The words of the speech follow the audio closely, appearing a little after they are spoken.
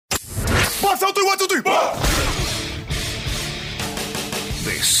1, 2, 3.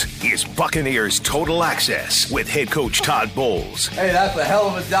 This is Buccaneers Total Access with head coach Todd Bowles. Hey, that's a hell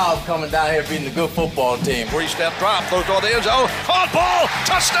of a job coming down here beating a good football team. Three-step drop, throws toward the end zone. Caught ball,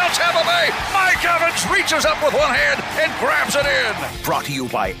 touchdown Tampa Bay. Mike Evans reaches up with one hand and grabs it in. Brought to you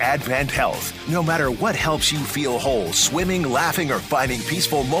by Advent Health. No matter what helps you feel whole, swimming, laughing, or finding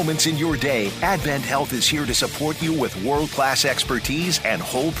peaceful moments in your day, Advent Health is here to support you with world-class expertise and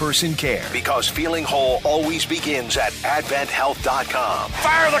whole person care. Because feeling whole always begins at AdventHealth.com.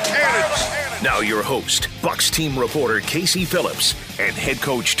 Fire the cannons! Now your host, Bucs team reporter Casey Phillips and head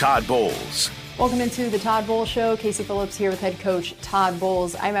coach Todd Bowles. Welcome into the Todd Bowles Show. Casey Phillips here with head coach Todd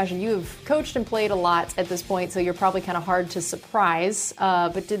Bowles. I imagine you've coached and played a lot at this point, so you're probably kind of hard to surprise.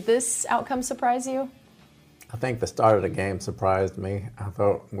 But did this outcome surprise you? I think the start of the game surprised me. I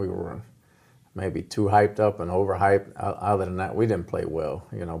thought we were maybe too hyped up and overhyped. Other than that, we didn't play well.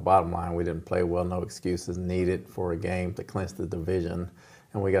 You know, bottom line, we didn't play well. No excuses needed for a game to clinch the division.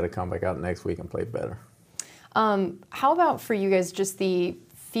 And we got to come back out next week and play better. How about for you guys, just the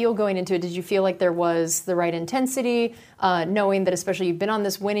feel going into it? Did you feel like there was the right intensity, knowing that especially you've been on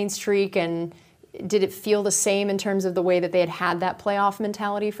this winning streak, and did it feel the same in terms of the way that they had that playoff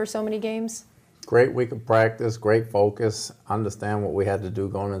mentality for so many games? Great week of practice, great focus, understand what we had to do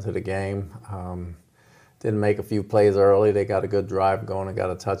going into the game. Didn't make a few plays early. They got a good drive going and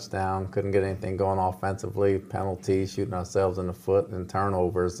got a touchdown. Couldn't get anything going offensively. Penalties, shooting ourselves in the foot, and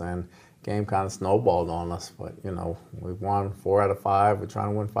turnovers. And game kind of snowballed on us. But, you know, we've won 4 out of 5. We're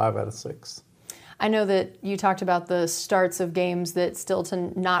trying to win 5 out of 6. I know that you talked about the starts of games that still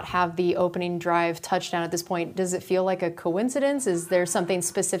to not have the opening drive touchdown at this point. Does it feel like a coincidence? Is there something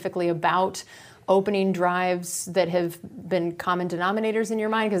specifically about opening drives that have been common denominators in your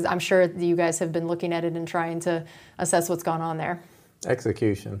mind? Because I'm sure you guys have been looking at it and trying to assess what's gone on there.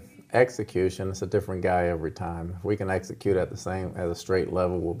 Execution. It's a different guy every time. If we can execute at a straight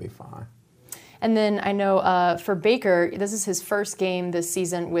level, we'll be fine. And then I know for Baker, this is his first game this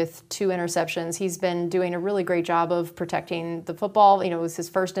season with 2 interceptions. He's been doing a really great job of protecting the football. You know, it was his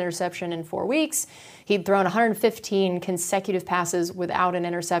first interception in 4 weeks. He'd thrown 115 consecutive passes without an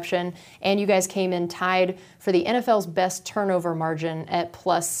interception. And you guys came in tied for the NFL's best turnover margin at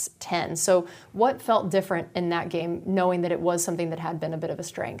plus 10. So what felt different in that game, knowing that it was something that had been a bit of a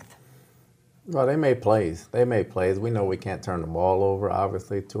strength? Well, they made plays. We know we can't turn the ball over,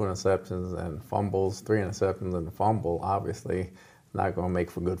 obviously. 2 interceptions and fumbles, 3 interceptions and a fumble, obviously not going to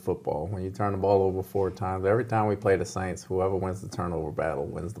make for good football. When you turn the ball over 4 times, every time we play the Saints, whoever wins the turnover battle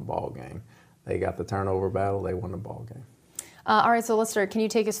wins the ball game. They got the turnover battle, they won the ball game. All right, so let's start. Can you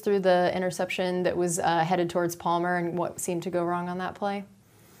take us through the interception that was headed towards Palmer and what seemed to go wrong on that play?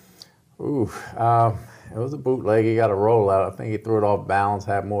 It was a bootleg. He got a rollout. I think he threw it off balance,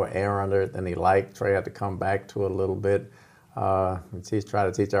 had more air under it than he liked. Trey had to come back to it a little bit. He's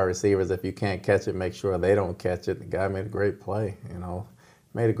trying to teach our receivers, if you can't catch it, make sure they don't catch it. The guy made a great play, you know.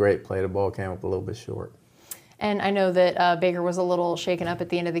 Made a great play. The ball came up a little bit short. And I know that Baker was a little shaken up at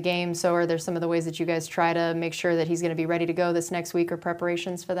the end of the game, so are there some of the ways that you guys try to make sure that he's going to be ready to go this next week, or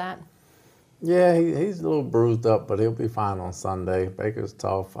preparations for that? Yeah, he's a little bruised up, but he'll be fine on Sunday. Baker's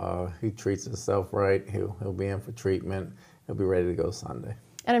tough. He treats himself right. He'll be in for treatment. He'll be ready to go Sunday.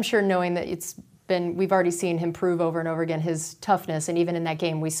 And I'm sure, knowing that we've already seen him prove over and over again his toughness, and even in that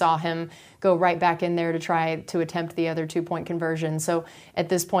game we saw him go right back in there to try to attempt the other 2-point conversion. So at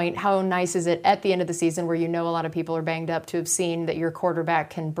this point, how nice is it at the end of the season, where you know a lot of people are banged up, to have seen that your quarterback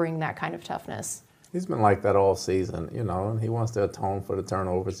can bring that kind of toughness? He's been like that all season, you know, and he wants to atone for the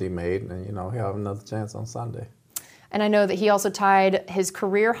turnovers he made, and, you know, he'll have another chance on Sunday. And I know that he also tied his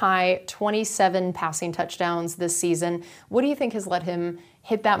career-high 27 passing touchdowns this season. What do you think has let him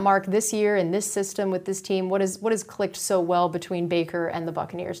hit that mark this year in this system with this team? What has clicked so well between Baker and the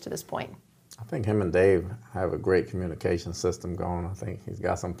Buccaneers to this point? I think him and Dave have a great communication system going. I think he's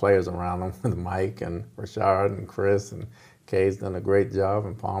got some players around him with Mike and Rashard and Chris, and Kay's done a great job,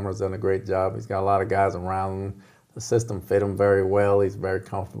 and Palmer's done a great job. He's got a lot of guys around him. The system fit him very well. He's very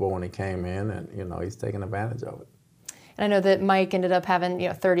comfortable when he came in, and, you know, he's taking advantage of it. And I know that Mike ended up having,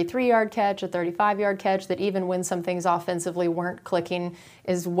 a 33-yard catch, a 35-yard catch, that even when some things offensively weren't clicking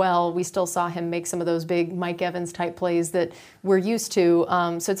as well, we still saw him make some of those big Mike Evans-type plays that we're used to.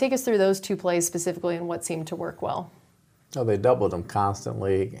 So take us through those 2 plays specifically and what seemed to work well. Oh, they doubled him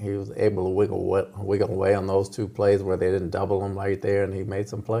constantly. He was able to wiggle away on those 2 plays where they didn't double him right there, and he made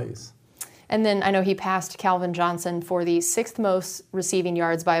some plays. And then I know he passed Calvin Johnson for the 6th most receiving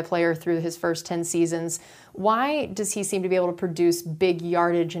yards by a player through his first 10 seasons. Why does he seem to be able to produce big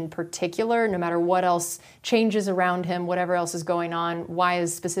yardage in particular, no matter what else changes around him, whatever else is going on? Why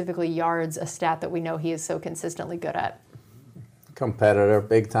is specifically yards a stat that we know he is so consistently good at? Competitor,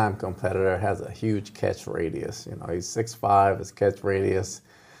 big-time competitor, has a huge catch radius. You know, he's 6'5", his catch radius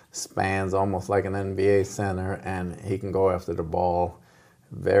spans almost like an NBA center, and he can go after the ball.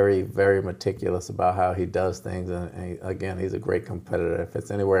 Very, very meticulous about how he does things, and again, he's a great competitor. If it's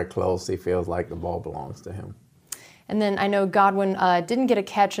anywhere close, he feels like the ball belongs to him. And then I know Godwin didn't get a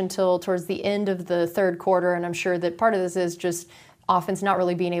catch until towards the end of the third quarter, and I'm sure that part of this is just offense not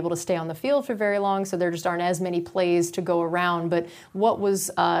really being able to stay on the field for very long, so there just aren't as many plays to go around. But what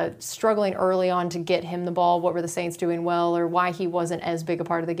was struggling early on to get him the ball? What were the Saints doing well, or why he wasn't as big a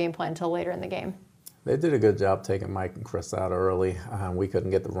part of the game plan until later in the game? They did a good job taking Mike and Chris out early. We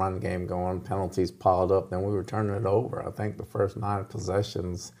couldn't get the run game going. Penalties piled up, then we were turning it over. I think the first 9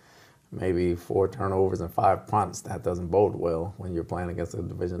 possessions, maybe 4 turnovers and 5 punts. That doesn't bode well when you're playing against a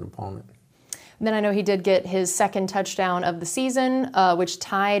division opponent. Then I know he did get his 2nd touchdown of the season, which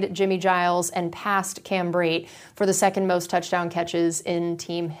tied Jimmy Giles and passed Cam Brate for the 2nd most touchdown catches in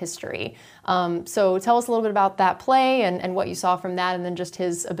team history. So tell us a little bit about that play and what you saw from that, and then just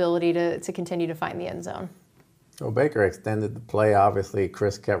his ability to continue to find the end zone. So Baker extended the play. Obviously,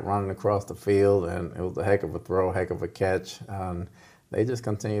 Chris kept running across the field, and it was a heck of a throw, heck of a catch. They just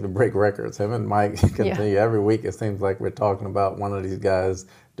continue to break records. Him and Mike continue every week. It seems like we're talking about one of these guys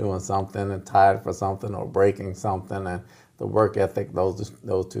doing something and tied for something or breaking something. And the work ethic those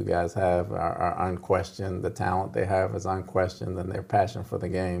 2 guys have are unquestioned. The talent they have is unquestioned, and their passion for the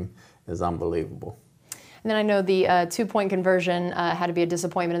game is unbelievable. And then I know the 2-point conversion had to be a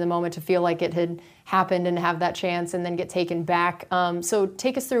disappointment in the moment to feel like it had happened and have that chance and then get taken back. So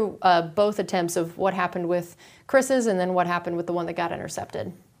take us through both attempts of what happened with Chris's and then what happened with the one that got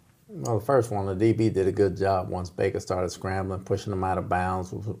intercepted. Well, the first one, the DB did a good job once Baker started scrambling, pushing him out of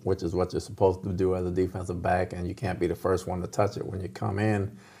bounds, which is what you're supposed to do as a defensive back, and you can't be the first one to touch it when you come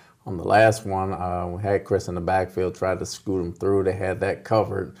in. On the last one, we had Chris in the backfield, tried to scoot him through. They had that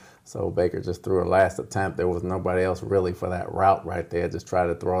covered. So Baker just threw a last attempt. There was nobody else really for that route right there. Just tried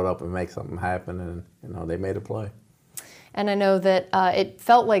to throw it up and make something happen, and they made a play. And I know that it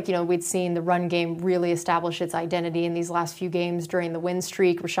felt like we'd seen the run game really establish its identity in these last few games during the win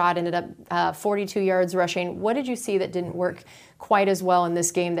streak. Rashad ended up 42 yards rushing. What did you see that didn't work quite as well in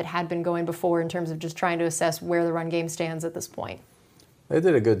this game that had been going before in terms of just trying to assess where the run game stands at this point? They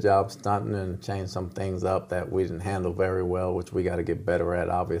did a good job stunting and changed some things up that we didn't handle very well, which we got to get better at,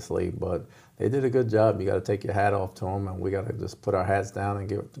 obviously. But they did a good job. You got to take your hat off to them, and we got to just put our hats down and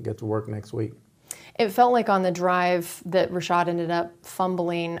get to work next week. It felt like on the drive that Rashad ended up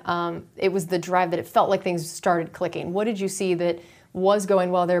fumbling, it was the drive that it felt like things started clicking. What did you see that was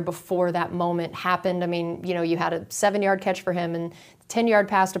going well there before that moment happened? I mean, you had a 7-yard catch for him and 10-yard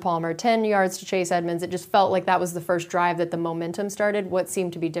pass to Palmer, 10 yards to Chase Edmonds. It just felt like that was the first drive that the momentum started. What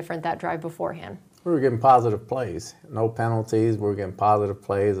seemed to be different that drive beforehand? We were getting positive plays. No penalties. We were getting positive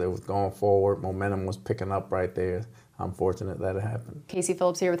plays. It was going forward. Momentum was picking up right there. I'm fortunate that it happened. Casey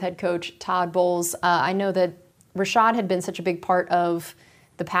Phillips here with head coach Todd Bowles. I know that Rashad had been such a big part of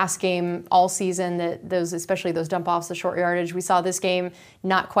the pass game all season, that especially those dump offs, the short yardage. We saw this game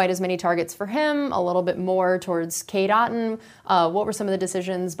not quite as many targets for him, a little bit more towards Cade Otton. What were some of the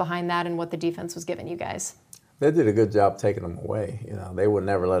decisions behind that and what the defense was giving you guys? They did a good job taking them away. They would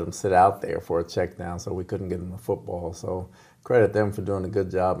never let him sit out there for a check down, so we couldn't get him the football. So credit them for doing a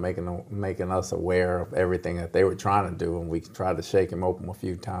good job making us aware of everything that they were trying to do, and we tried to shake him open a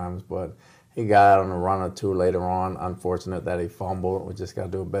few times, but he got out on a run or two later on. Unfortunate that he fumbled. We just got to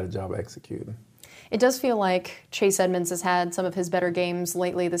do a better job executing. It does feel like Chase Edmonds has had some of his better games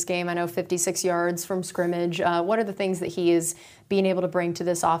lately this game. I know 56 yards from scrimmage. What are the things that he is being able to bring to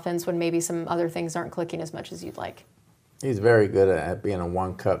this offense when maybe some other things aren't clicking as much as you'd like? He's very good at being a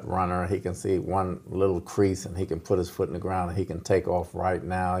one-cut runner. He can see one little crease and he can put his foot in the ground and he can take off right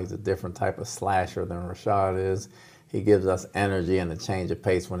now. He's a different type of slasher than Rashad is. He gives us energy and a change of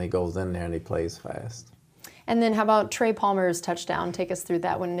pace when he goes in there and he plays fast. And then how about Trey Palmer's touchdown? Take us through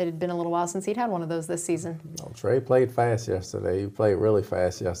that one. It had been a little while since he'd had one of those this season. Well, Trey played fast yesterday. He played really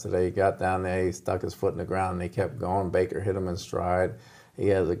fast yesterday. He got down there, he stuck his foot in the ground, and he kept going. Baker hit him in stride. He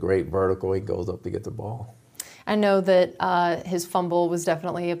has a great vertical. He goes up to get the ball. I know that his fumble was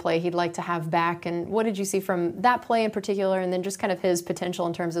definitely a play he'd like to have back. And what did you see from that play in particular, and then just kind of his potential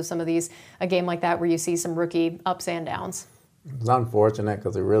in terms of some of these, a game like that where you see some rookie ups and downs? It was unfortunate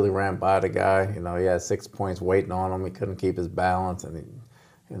because he really ran by the guy. He had 6 points waiting on him. He couldn't keep his balance, and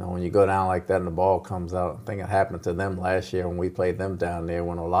You know, when you go down like that and the ball comes out, I think it happened to them last year when we played them down there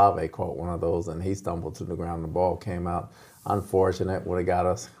when Olave caught one of those and he stumbled to the ground and the ball came out. Unfortunate, would have got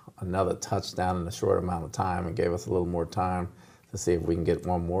us another touchdown in a short amount of time and gave us a little more time to see if we can get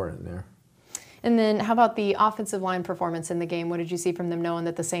one more in there. And then how about the offensive line performance in the game? What did you see from them, knowing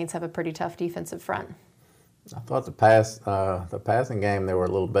that the Saints have a pretty tough defensive front? I thought the passing game, they were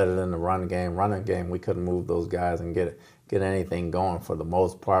a little better than the run game. Running game, we couldn't move those guys and get anything going for the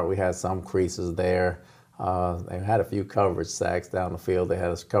most part. We had some creases there. They had a few coverage sacks down the field. They had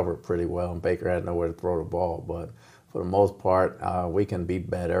us covered pretty well, and Baker had nowhere to throw the ball. But for the most part, we can be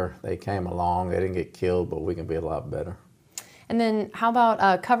better. They came along. They didn't get killed, but we can be a lot better. And then how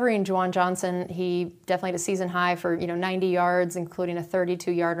about covering Juwan Johnson? He definitely had a season high for 90 yards, including a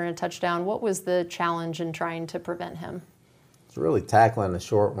 32-yarder and a touchdown. What was the challenge in trying to prevent him? It's really tackling the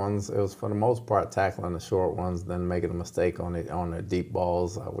short ones. It was for the most part tackling the short ones, then making a mistake on the deep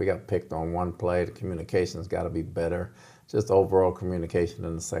balls. We got picked on one play. The communication's got to be better. Just overall communication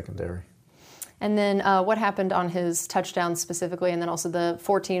in the secondary. And then what happened on his touchdown specifically, and then also the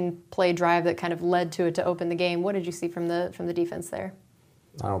 14-play drive that kind of led to it to open the game? What did you see from the defense there?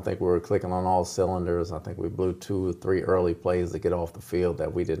 I don't think we were clicking on all cylinders. I think we blew 2 or 3 early plays to get off the field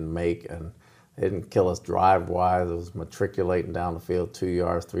that we didn't make, and it didn't kill us drive-wise. It was matriculating down the field 2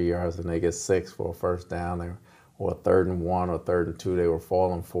 yards, 3 yards, and they get 6 for a first down. Or 3rd and 1 or 3rd and 2 they were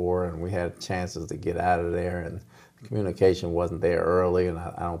falling for, and we had chances to get out of there. And communication wasn't there early, and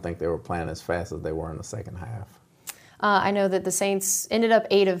I don't think they were playing as fast as they were in the second half. I know that the Saints ended up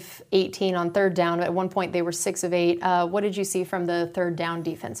 8 of 18 on 3rd down. At one point, they were 6 of 8. What did you see from the 3rd down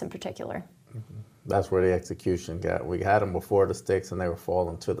defense in particular? That's where the execution got. We had them before the sticks, and they were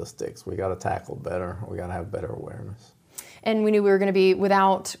falling to the sticks. We got to tackle better. We got to have better awareness. And we knew we were going to be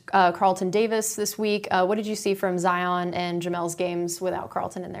without Carlton Davis this week. What did you see from Zion and Jamel's games without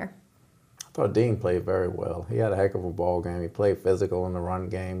Carlton in there? I thought Dean played very well. He had a heck of a ball game. He played physical in the run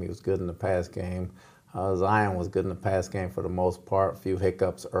game. He was good in the pass game. Zion was good in the pass game for the most part. A few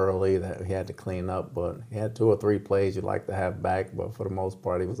hiccups early that he had to clean up, but he had 2 or 3 plays you'd like to have back, but for the most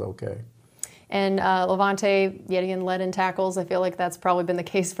part, he was okay. And Levante, yet again, led in tackles. I feel like that's probably been the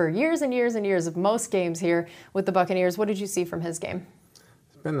case for years and years and years of most games here with the Buccaneers. What did you see from his game?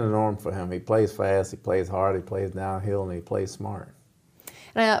 It's been the norm for him. He plays fast, he plays hard, he plays downhill, and he plays smart.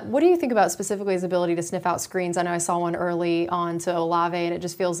 What do you think about specifically his ability to sniff out screens? I know I saw one early on to Olave, and it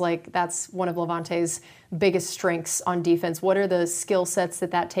just feels like that's one of Levante's biggest strengths on defense. What are the skill sets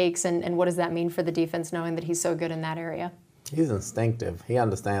that takes, and what does that mean for the defense, knowing that he's so good in that area? He's instinctive. He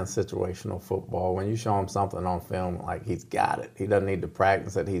understands situational football. When you show him something on film, like, he's got it. He doesn't need to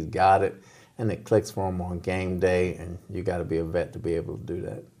practice it. He's got it, and it clicks for him on game day, and you got to be a vet to be able to do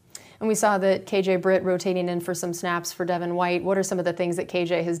that. And we saw that KJ Britt rotating in for some snaps for Devin White. What are some of the things that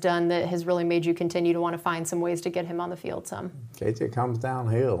KJ has done that has really made you continue to want to find some ways to get him on the field some? KJ comes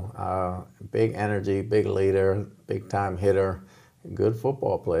downhill. Big energy, big leader, big-time hitter. Good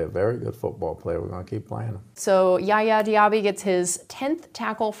football player, very good football player. We're going to keep playing him. So Yaya Diaby gets his 10th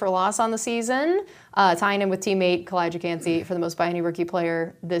tackle for loss on the season, tying in with teammate Kalijah Kancey for the most by any rookie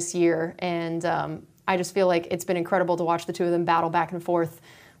player this year. And I just feel like it's been incredible to watch the two of them battle back and forth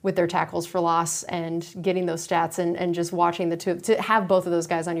with their tackles for loss and getting those stats and just watching the two, to have both of those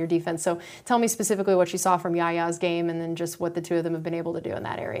guys on your defense. So tell me specifically what you saw from Yaya's game and then just what the two of them have been able to do in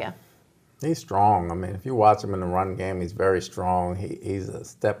that area. He's strong. I mean, if you watch him in the run game, he's very strong. He's a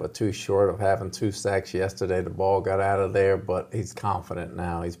step or 2 short of having 2 sacks yesterday. The ball got out of there, but he's confident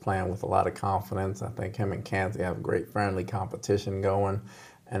now. He's playing with a lot of confidence. I think him and Kancey have a great friendly competition going,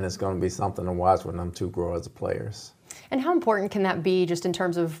 and it's going to be something to watch when them two grow as players. And how important can that be just in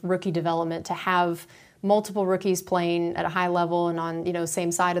terms of rookie development to have multiple rookies playing at a high level and on,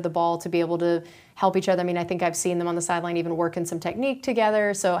 same side of the ball to be able to help each other? I mean, I think I've seen them on the sideline even working some technique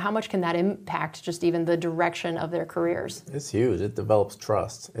together. So how much can that impact just even the direction of their careers? It's huge. It develops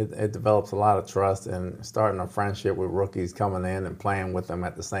trust. It develops a lot of trust, and starting a friendship with rookies coming in and playing with them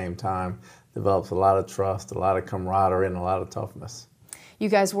at the same time develops a lot of trust, a lot of camaraderie, and a lot of toughness. You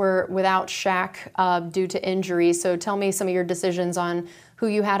guys were without Shaq due to injury, so tell me some of your decisions on who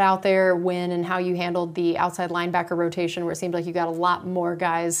you had out there, when, and how you handled the outside linebacker rotation, where it seemed like you got a lot more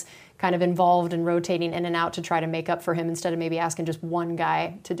guys kind of involved and rotating in and out to try to make up for him instead of maybe asking just one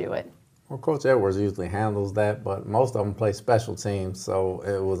guy to do it. Well, Coach Edwards usually handles that, but most of them play special teams, so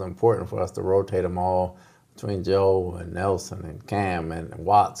it was important for us to rotate them all between Joe and Nelson and Cam and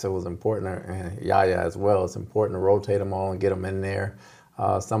Watts. It was important, and Yaya as well. It's important to rotate them all and get them in there.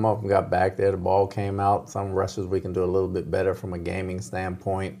 Some of them got back there. The ball came out. Some rushes we can do a little bit better from a gaming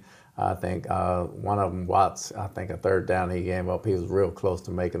standpoint. I think one of them, Watts, I think a third down he gave up. He was real close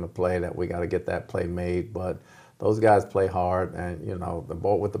to making the play that we got to get that play made. But those guys play hard, and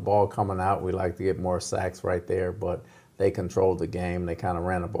with the ball coming out, we like to get more sacks right there. But they controlled the game. They kind of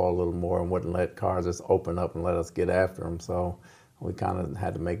ran the ball a little more and wouldn't let Carr just open up and let us get after him. So we kind of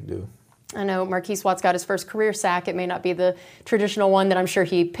had to make do. I know Marquise Watts got his first career sack. It may not be the traditional one that I'm sure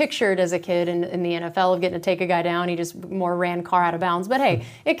he pictured as a kid in the NFL of getting to take a guy down. He just more ran Carr out of bounds. But hey,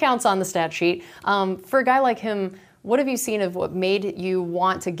 it counts on the stat sheet. For a guy like him, what have you seen of what made you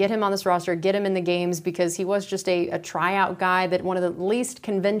want to get him on this roster, get him in the games? Because he was just a tryout guy, that one of the least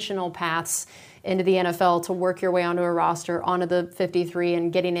conventional paths into the NFL to work your way onto a roster, onto the 53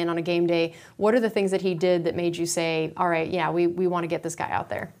 and getting in on a game day. What are the things that he did that made you say, all right, yeah, we want to get this guy out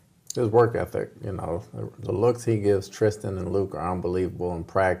there? His work ethic, the looks he gives Tristan and Luke are unbelievable in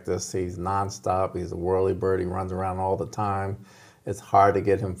practice. He's nonstop. He's a whirly bird. He runs around all the time. It's hard to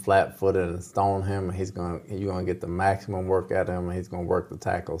get him flat-footed and stone him. You're going to get the maximum work out of him, and he's going to work the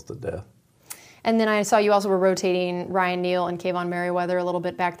tackles to death. And then I saw you also were rotating Ryan Neal and Kayvon Merriweather a little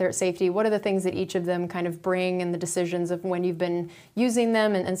bit back there at safety. What are the things that each of them kind of bring, and the decisions of when you've been using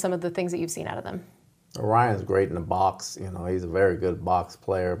them, and some of the things that you've seen out of them? Ryan's great in the box. He's a very good box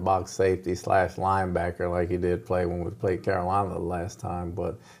player, box safety / linebacker, like he did play when we played Carolina the last time.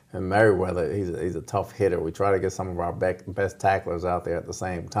 But in Merriweather, he's a tough hitter. We try to get some of our best tacklers out there at the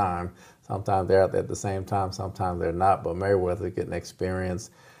same time. Sometimes they're out there at the same time, sometimes they're not. But Merriweather's getting experience.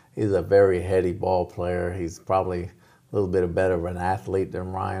 He's a very heady ball player. He's probably a little bit better of an athlete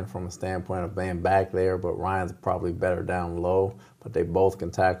than Ryan from a standpoint of being back there, but Ryan's probably better down low. But they both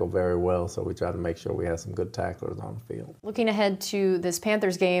can tackle very well, so we try to make sure we have some good tacklers on the field. Looking ahead to this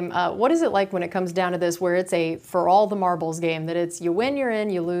Panthers game, what is it like when it comes down to this, where it's a for all the marbles game, that it's you win, you're in,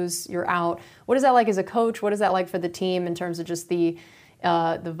 you lose, you're out? What is that like as a coach? What is that like for the team in terms of just the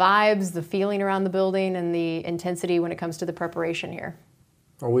vibes, the feeling around the building, and the intensity when it comes to the preparation here?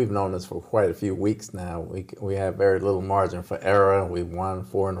 Well, we've known this for quite a few weeks now. We have very little margin for error. We've won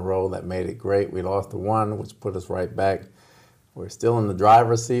 4 in a row. That made it great. We lost to 1, which put us right back. We're still in the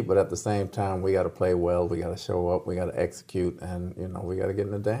driver's seat, but at the same time, we got to play well. We got to show up. We got to execute, and we got to get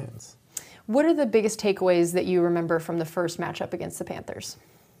in the dance. What are the biggest takeaways that you remember from the first matchup against the Panthers?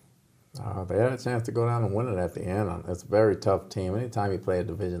 They had a chance to go down and win it at the end. It's a very tough team. Anytime you play a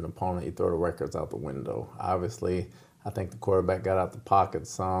division opponent, you throw the records out the window. Obviously, I think the quarterback got out the pocket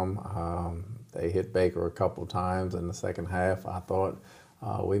some. They hit Baker a couple times in the second half. I thought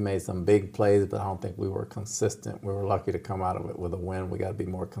we made some big plays, but I don't think we were consistent. We were lucky to come out of it with a win. We got to be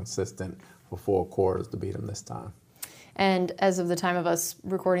more consistent for 4 quarters to beat them this time. And as of the time of us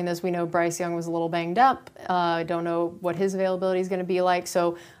recording this, we know Bryce Young was a little banged up. I don't know what his availability is going to be like.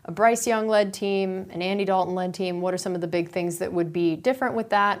 So a Bryce Young-led team, an Andy Dalton-led team, what are some of the big things that would be different with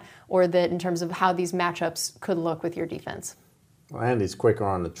that, or that in terms of how these matchups could look with your defense? Well, Andy's quicker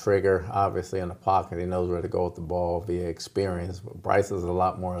on the trigger, obviously in the pocket. He knows where to go with the ball via experience. But Bryce is a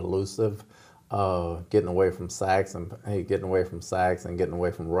lot more elusive, getting away from sacks and getting away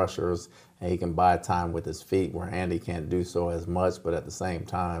from rushers, and he can buy time with his feet where Andy can't do so as much. But at the same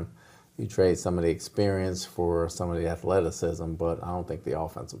time, you trade some of the experience for some of the athleticism, but I don't think the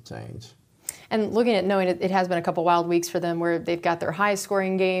offense will change. And looking at knowing it has been a couple wild weeks for them where they've got their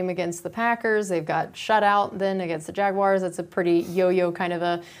high-scoring game against the Packers, they've got shutout then against the Jaguars. That's a pretty yo-yo kind of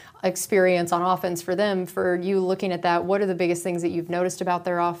a experience on offense for them. For you looking at that, what are the biggest things that you've noticed about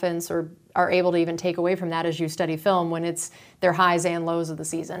their offense or are able to even take away from that as you study film when it's their highs and lows of the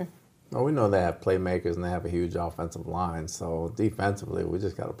season? Well, we know they have playmakers and they have a huge offensive line. So defensively, we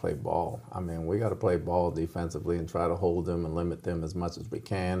just got to play ball. I mean, we got to play ball defensively and try to hold them and limit them as much as we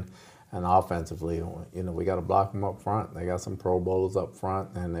can. And offensively, we got to block them up front. They got some Pro Bowlers up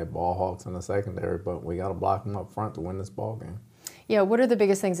front, and they're ball hawks in the secondary, but we got to block them up front to win this ball game. Yeah, what are the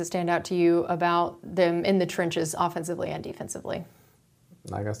biggest things that stand out to you about them in the trenches, offensively and defensively?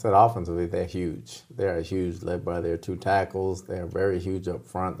 Like I said, offensively, they're huge. They're huge, led by their 2 tackles. They're very huge up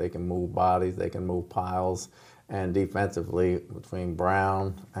front. They can move bodies. They can move piles. And defensively, between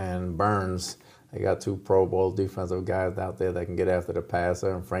Brown and Burns, they got 2 Pro Bowl defensive guys out there that can get after the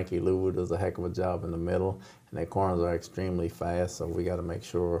passer, and Frankie Louis does a heck of a job in the middle, and their corners are extremely fast, so we got to make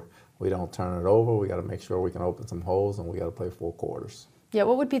sure we don't turn it over. We got to make sure we can open some holes, and we got to play 4 quarters. Yeah,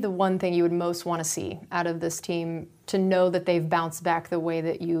 what would be the one thing you would most want to see out of this team to know that they've bounced back the way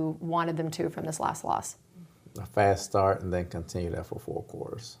that you wanted them to from this last loss? A fast start and then continue that for 4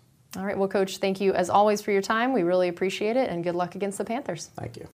 quarters. All right, well, Coach, thank you as always for your time. We really appreciate it, and good luck against the Panthers.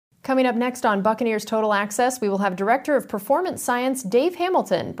 Thank you. Coming up next on Buccaneers Total Access, we will have Director of Performance Science Dave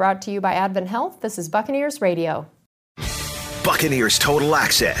Hamilton, brought to you by Advent Health. This is Buccaneers Radio. Buccaneers Total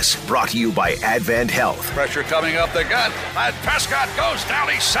Access, brought to you by Advent Health. Pressure coming up the gut, and Prescott goes down.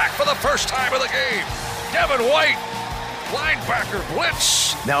 He's sacked for the first time of the game. Devin White, linebacker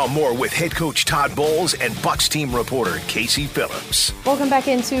blitz. Now more with head coach Todd Bowles and Bucs team reporter Casey Phillips. Welcome back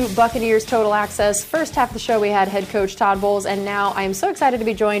into Buccaneers Total Access. First half of the show, we had head coach Todd Bowles, and now I am so excited to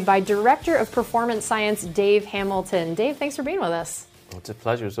be joined by Director of Performance Science, Dave Hamilton. Dave, thanks for being with us. It's a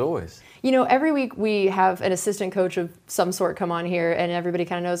pleasure as always. You know, every week we have an assistant coach of some sort come on here, and everybody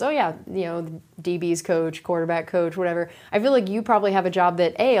kind of knows, oh yeah, you know, the DB's coach, quarterback coach, whatever. I feel like you probably have a job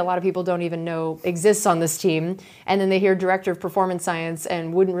that, a lot of people don't even know exists on this team, and then they hear Director of Performance Science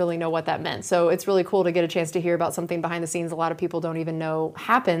and wouldn't really know what that meant. So it's really cool to get a chance to hear about something behind the scenes a lot of people don't even know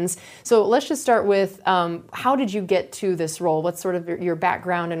happens. So let's just start with, how did you get to this role? What's sort of your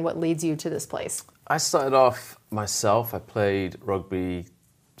background and what leads you to this place? I started off myself. I played rugby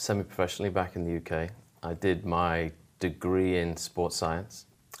semi-professionally back in the UK. I did my degree in sports science,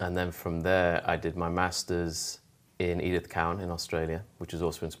 and then from there I did my master's in Edith Cowan in Australia, which is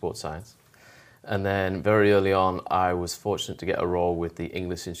also in sports science. And then very early on I was fortunate to get a role with the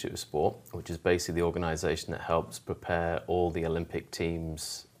English Institute of Sport, which is basically the organisation that helps prepare all the Olympic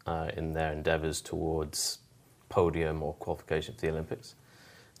teams in their endeavours towards podium or qualification for the Olympics.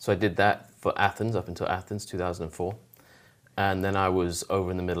 So I did that for Athens, up until Athens 2004. And then I was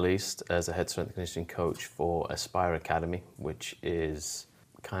over in the Middle East as a head strength and conditioning coach for Aspire Academy, which is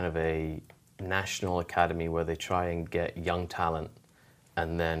kind of a national academy where they try and get young talent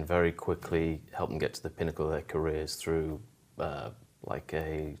and then very quickly help them get to the pinnacle of their careers through like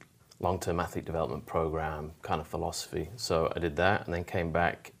a long-term athlete development program kind of philosophy. So I did that and then came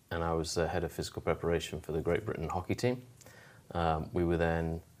back and I was the head of physical preparation for the Great Britain hockey team. We were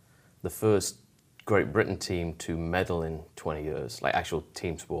then the first Great Britain team to medal in 20 years, like actual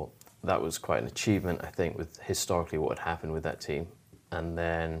team sport. That was quite an achievement, I think, with historically what had happened with that team. And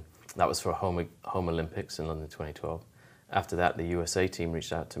then that was for home Olympics in London 2012. After that, the USA team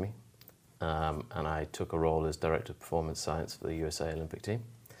reached out to me, and I took a role as Director of Performance Science for the USA Olympic team.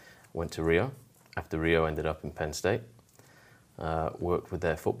 Went to Rio. After Rio, ended up in Penn State. Worked with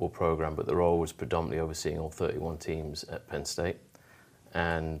their football program, but the role was predominantly overseeing all 31 teams at Penn State,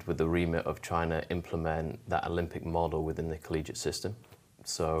 and with the remit of trying to implement that Olympic model within the collegiate system.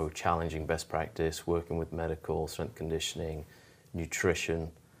 So challenging best practice, working with medical, strength conditioning, nutrition,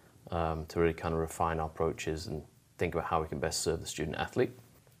 to really kind of refine our approaches and think about how we can best serve the student athlete.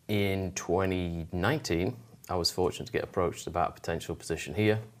 In 2019, I was fortunate to get approached about a potential position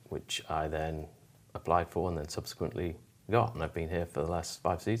here, which I then applied for and then subsequently got, and I've been here for the last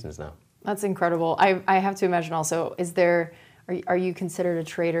 5 seasons now. That's incredible. I have to imagine also, are you considered a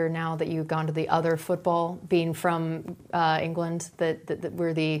traitor now that you've gone to the other football, being from England, that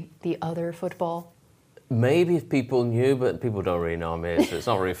we're the other football? Maybe if people knew, but people don't really know I'm here, so it's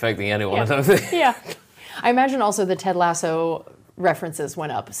not really affecting anyone, Yeah. I don't think. Yeah. I imagine also the Ted Lasso references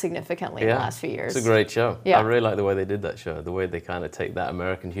went up significantly in the last few years. It's a great show. Yeah. I really like the way they did that show, the way they kind of take that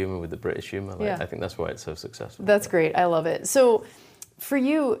American humor with the British humor. I think that's why it's so successful. That's great. I love it. So for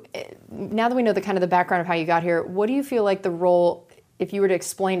you, now that we know the kind of the background of how you got here, what do you feel like the role, if you were to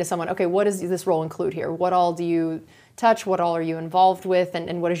explain to someone, okay, what does this role include here? What all do you touch? What all are you involved with?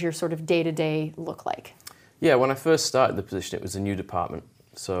 And what does your sort of day-to-day look like? Yeah, when I first started the position, it was a new department.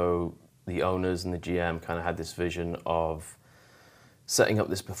 So the owners and the GM kind of had this vision of setting up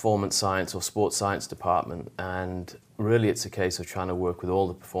this performance science or sports science department. And really it's a case of trying to work with all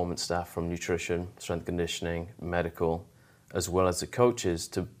the performance staff from nutrition, strength conditioning, medical, as well as the coaches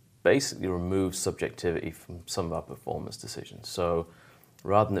to basically remove subjectivity from some of our performance decisions. So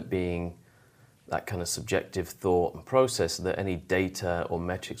rather than it being that kind of subjective thought and process, are there any data or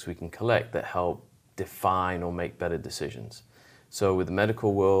metrics we can collect that help define or make better decisions? So with the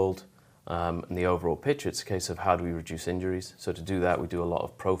medical world and the overall picture, it's a case of how do we reduce injuries. So to do that, we do a lot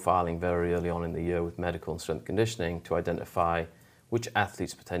of profiling very early on in the year with medical and strength conditioning to identify which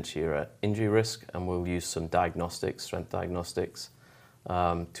athletes potentially are at injury risk, and we'll use some diagnostics, strength diagnostics,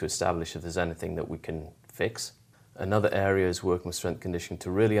 to establish if there's anything that we can fix. Another area is working with strength conditioning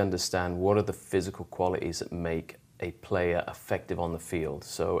to really understand what are the physical qualities that make a player effective on the field.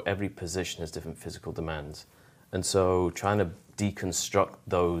 So every position has different physical demands. And so trying to deconstruct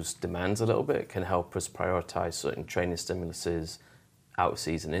those demands a little bit can help us prioritize certain training stimuluses out of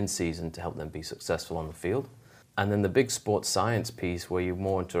season, in season, to help them be successful on the field. And then the big sports science piece where you have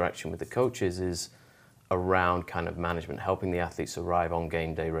more interaction with the coaches is around kind of management, helping the athletes arrive on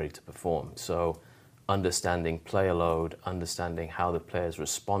game day ready to perform. So understanding player load, understanding how the players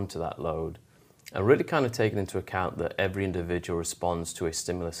respond to that load, and really kind of taking into account that every individual responds to a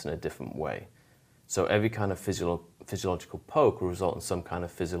stimulus in a different way. So every kind of physiological poke will result in some kind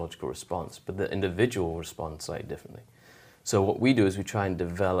of physiological response, but the individual will respond slightly differently. So what we do is we try and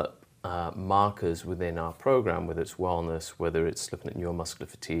develop markers within our program, whether it's wellness, whether it's looking at neuromuscular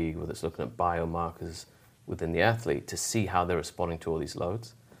fatigue, whether it's looking at biomarkers within the athlete to see how they're responding to all these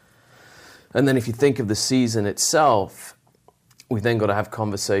loads. And then if you think of the season itself, we've then got to have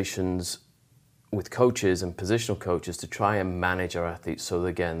conversations with coaches and positional coaches to try and manage our athletes so that,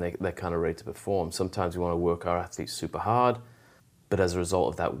 again, they're kind of ready to perform. Sometimes we want to work our athletes super hard, but as a result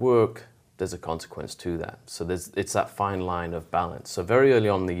of that work, there's a consequence to that. So it's that fine line of balance. So very early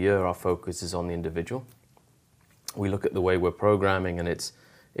on in the year, our focus is on the individual. We look at the way we're programming, and it's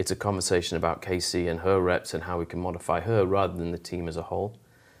a conversation about Casey and her reps and how we can modify her rather than the team as a whole.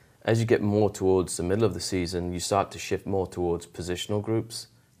 As you get more towards the middle of the season, you start to shift more towards positional groups.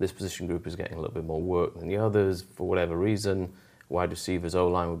 This position group is getting a little bit more work than the others for whatever reason. Wide receivers,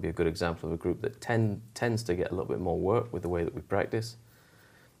 O-line would be a good example of a group that tends to get a little bit more work with the way that we practice.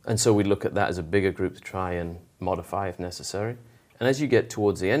 And so we look at that as a bigger group to try and modify if necessary. And as you get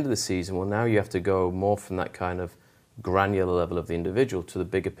towards the end of the season, well, now you have to go more from that kind of granular level of the individual to the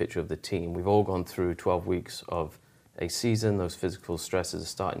bigger picture of the team. We've all gone through 12 weeks of a season. Those physical stresses are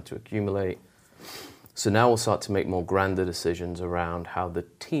starting to accumulate. So now we'll start to make more grander decisions around how the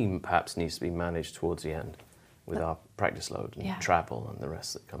team perhaps needs to be managed towards the end with our practice load and travel and the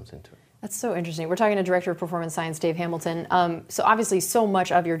rest that comes into it. That's so interesting. We're talking to Director of Performance Science, Dave Hamilton. So obviously so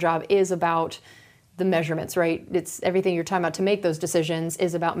much of your job is about the measurements, right? It's everything you're talking about to make those decisions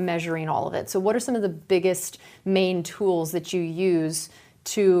is about measuring all of it. So what are some of the biggest main tools that you use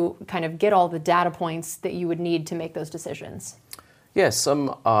to kind of get all the data points that you would need to make those decisions? Yes,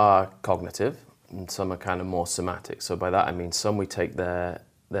 some are cognitive and some are kind of more somatic. So by that I mean some we take their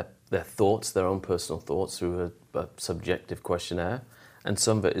thoughts, their own personal thoughts through a subjective questionnaire, and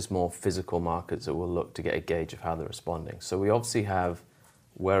some of it is more physical markers that we'll look to get a gauge of how they're responding. So we obviously have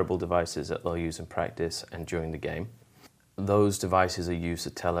wearable devices that they'll use in practice and during the game. Those devices are used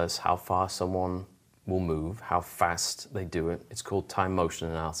to tell us how far someone will move, how fast they do it. It's called time motion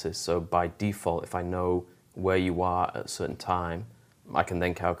analysis. So by default, if I know where you are at a certain time, I can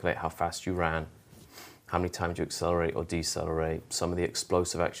then calculate how fast you ran, how many times you accelerate or decelerate, some of the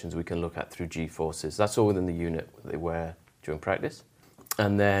explosive actions we can look at through G-forces. That's all within the unit that they wear during practice.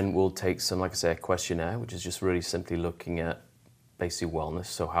 And then we'll take some, like I say, a questionnaire, which is just really simply looking at basic wellness.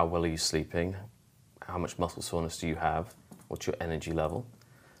 So how well are you sleeping? How much muscle soreness do you have? What's your energy level?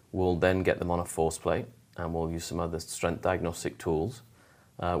 We'll then get them on a force plate, and we'll use some other strength diagnostic tools.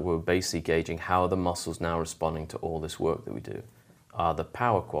 We're basically gauging how are the muscles now responding to all this work that we do. Are the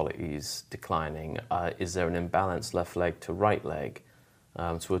power qualities declining? Is there an imbalance left leg to right leg?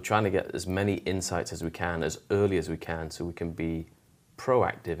 So we're trying to get as many insights as we can, as early as we can, so we can be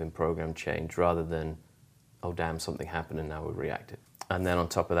proactive in program change rather than, oh damn, something happened and now we're reactive. And then on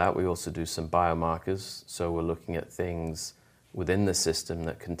top of that, we also do some biomarkers. So we're looking at things within the system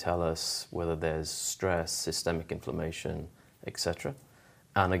that can tell us whether there's stress, systemic inflammation, etc.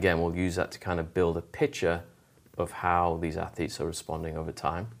 And again, we'll use that to kind of build a picture of how these athletes are responding over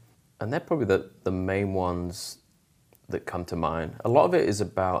time. And they're probably the main ones that come to mind. A lot of it is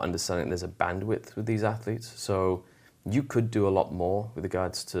about understanding there's a bandwidth with these athletes. So you could do a lot more with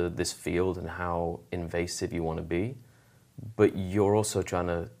regards to this field and how invasive you want to be, but you're also trying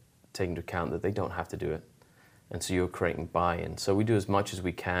to take into account that they don't have to do it. And so you're creating buy-in. So we do as much as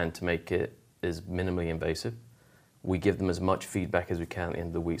we can to make it as minimally invasive. We give them as much feedback as we can at the end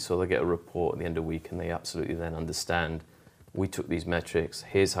of the week. So they get a report at the end of the week and they absolutely then understand, we took these metrics,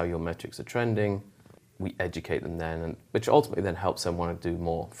 here's how your metrics are trending. We educate them then, which ultimately then helps them want to do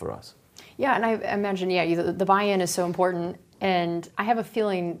more for us. Yeah, and I imagine, the buy-in is so important, and I have a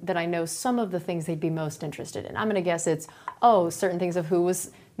feeling that I know some of the things they'd be most interested in. I'm going to guess it's, certain things of who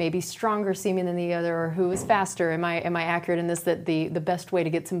was maybe stronger seeming than the other, or who was faster. Am I accurate in this, that the best way to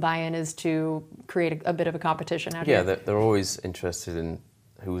get some buy-in is to create a bit of a competition out here? Yeah, they're always interested in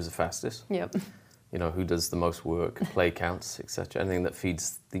who was the fastest. Yep. Who does the most work, play counts, etc. Anything that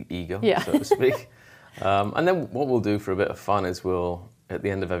feeds the ego, so to speak. And then what we'll do for a bit of fun is at the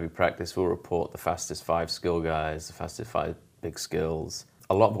end of every practice, we'll report the fastest 5 skill guys, the fastest 5 big skills.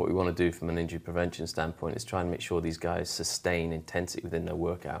 A lot of what we want to do from an injury prevention standpoint is try and make sure these guys sustain intensity within their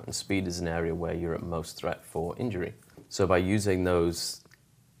workout. And speed is an area where you're at most threat for injury. So by using those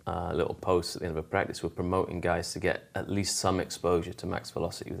little posts at the end of a practice, we're promoting guys to get at least some exposure to max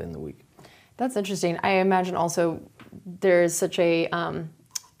velocity within the week. That's interesting. I imagine also there's such a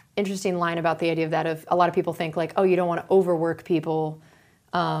interesting line about the idea of that. Of a lot of people think like, you don't want to overwork people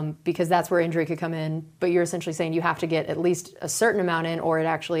because that's where injury could come in. But you're essentially saying you have to get at least a certain amount in, or it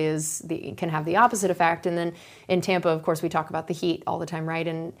actually can have the opposite effect. And then in Tampa, of course, we talk about the heat all the time, right?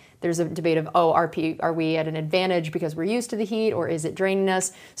 And there's a debate of, are we at an advantage because we're used to the heat, or is it draining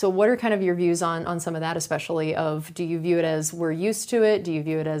us? So what are kind of your views on some of that, especially of, do you view it as we're used to it? Do you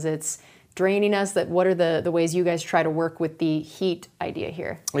view it as it's draining us? What are the ways you guys try to work with the heat idea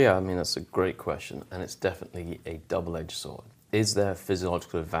here? Yeah, I mean, that's a great question, and it's definitely a double-edged sword. Is there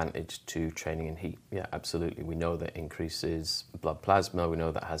physiological advantage to training in heat? Yeah, absolutely. We know that increases blood plasma. We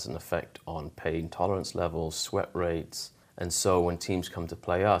know that has an effect on pain tolerance levels, sweat rates. And so when teams come to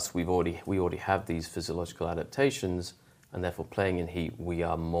play us, we already have these physiological adaptations, and therefore playing in heat, we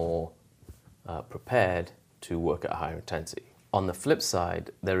are more prepared to work at a higher intensity. On the flip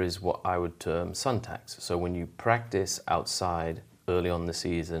side, there is what I would term sun tax. So when you practice outside early on in the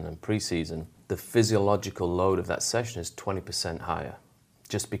season and pre-season, the physiological load of that session is 20% higher,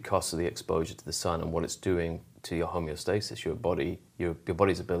 just because of the exposure to the sun and what it's doing to your homeostasis, your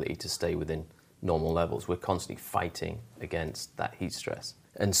body's ability to stay within normal levels. We're constantly fighting against that heat stress.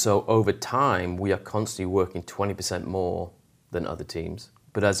 And so over time, we are constantly working 20% more than other teams.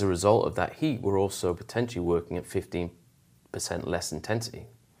 But as a result of that heat, we're also potentially working at 15% less intensity,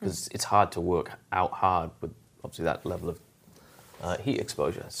 because it's hard to work out hard with obviously that level of heat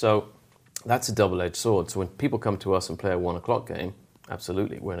exposure. So that's a double-edged sword. So when people come to us and play a 1 o'clock game,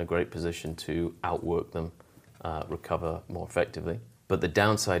 absolutely, we're in a great position to outwork them, recover more effectively. But the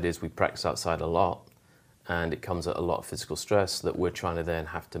downside is we practice outside a lot, and it comes at a lot of physical stress that we're trying to then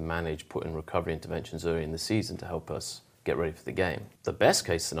have to manage, put in recovery interventions early in the season to help us get ready for the game. The best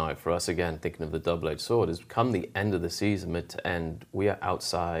case scenario for us, again, thinking of the double-edged sword, is come the end of the season, mid to end, we are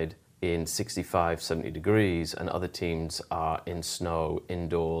outside in 65, 70 degrees, and other teams are in snow,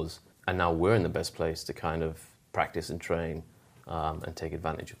 indoors, and now we're in the best place to kind of practice and train and take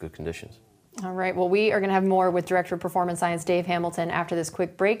advantage of good conditions. All right. Well, we are going to have more with Director of Performance Science Dave Hamilton after this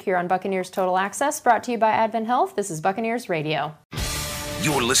quick break here on Buccaneers Total Access, brought to you by Advent Health. This is Buccaneers Radio.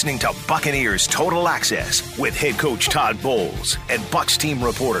 You're listening to Buccaneers Total Access with head coach Todd Bowles and Bucs team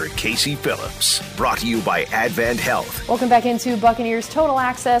reporter Casey Phillips. Brought to you by Advent Health. Welcome back into Buccaneers Total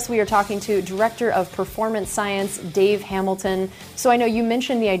Access. We are talking to Director of Performance Science Dave Hamilton. So I know you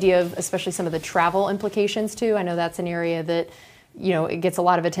mentioned the idea of especially some of the travel implications too. I know that's an area that, it gets a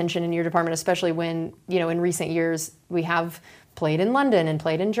lot of attention in your department, especially when, in recent years we have played in London and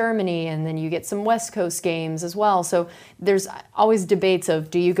played in Germany, and then you get some West Coast games as well. So there's always debates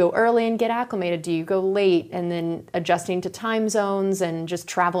of, do you go early and get acclimated? Do you go late? And then adjusting to time zones and just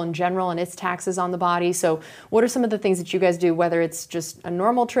travel in general and its taxes on the body. So what are some of the things that you guys do, whether it's just a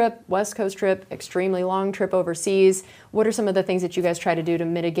normal trip, West Coast trip, extremely long trip overseas? What are some of the things that you guys try to do to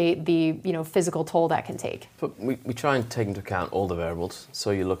mitigate the physical toll that can take? But we try and take into account all the variables.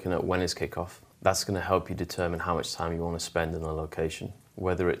 So you're looking at when is kickoff. That's going to help you determine how much time you want to spend in a location.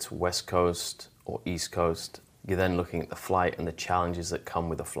 Whether it's West Coast or East Coast, you're then looking at the flight and the challenges that come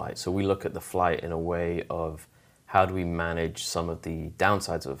with the flight. So we look at the flight in a way of how do we manage some of the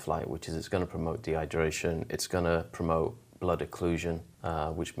downsides of a flight, which is it's going to promote dehydration, it's going to promote blood occlusion,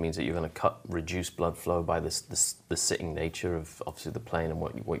 which means that you're going to reduce blood flow by the sitting nature of obviously the plane and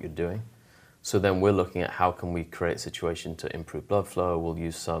what you're doing. So then we're looking at how can we create a situation to improve blood flow. We'll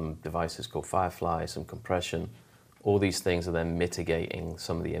use some devices called Firefly, some compression. All these things are then mitigating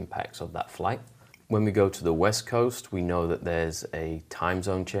some of the impacts of that flight. When we go to the West Coast, we know that there's a time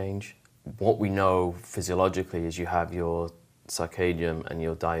zone change. What we know physiologically is you have your circadian and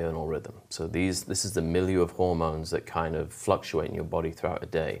your diurnal rhythm. So this is the milieu of hormones that kind of fluctuate in your body throughout a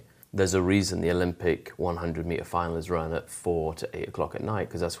day. There's a reason the Olympic 100-meter final is run at 4 to 8 o'clock at night,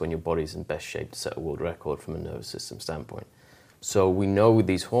 because that's when your body's in best shape to set a world record from a nervous system standpoint. So we know with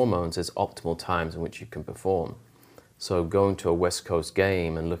these hormones there's optimal times in which you can perform. So going to a West Coast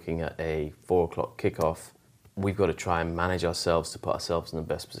game and looking at a 4 o'clock kickoff, we've got to try and manage ourselves to put ourselves in the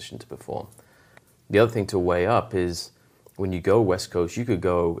best position to perform. The other thing to weigh up is when you go West Coast, you could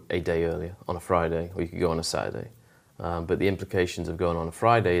go a day earlier on a Friday, or you could go on a Saturday. But the implications of going on a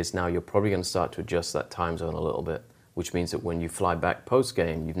Friday is now you're probably going to start to adjust that time zone a little bit, which means that when you fly back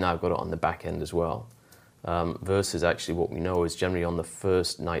post-game, you've now got it on the back end as well. Versus actually what we know is generally on the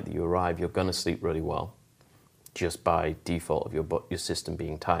first night that you arrive, you're going to sleep really well, just by default of your system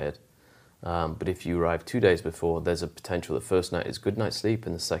being tired. But if you arrive 2 days before, there's a potential the first night is good night's sleep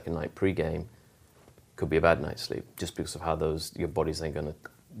and the second night pre-game could be a bad night's sleep, just because of how your body's then going to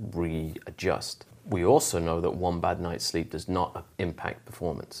readjust. We also know that one bad night's sleep does not impact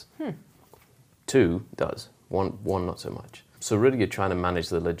performance. 2 does, one not so much. So really you're trying to manage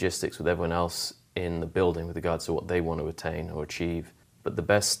the logistics with everyone else in the building with regards to what they want to attain or achieve. But the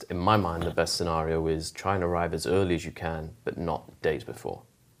best, in my mind, the best scenario is try and arrive as early as you can, but not days before.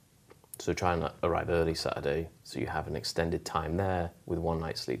 So try and arrive early Saturday so you have an extended time there with one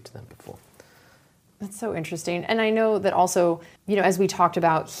night's sleep to them before. That's so interesting. And I know that also, as we talked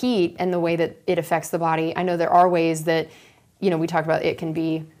about heat and the way that it affects the body, I know there are ways that, we talked about it can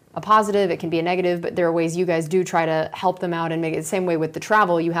be a positive, it can be a negative, but there are ways you guys do try to help them out and make it the same way with the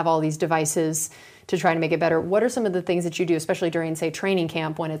travel. You have all these devices to try to make it better. What are some of the things that you do, especially during, say, training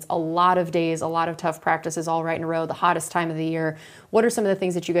camp, when it's a lot of days, a lot of tough practices all right in a row, the hottest time of the year? What are some of the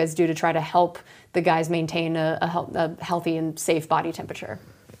things that you guys do to try to help the guys maintain a healthy and safe body temperature?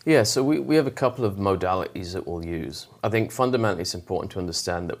 Yeah, so we have a couple of modalities that we'll use. I think fundamentally it's important to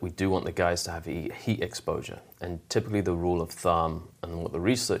understand that we do want the guys to have heat exposure. And typically the rule of thumb, and what the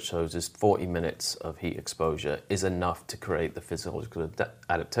research shows, is 40 minutes of heat exposure is enough to create the physiological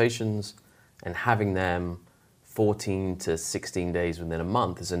adaptations, and having them 14 to 16 days within a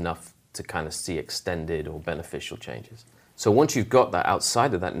month is enough to kind of see extended or beneficial changes. So once you've got that,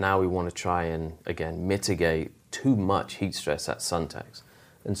 outside of that, now we want to try and, again, mitigate too much heat stress at Suntex.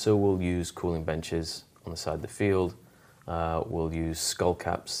 And so we'll use cooling benches on the side of the field. We'll use skull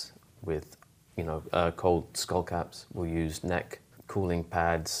caps with, cold skull caps. We'll use neck cooling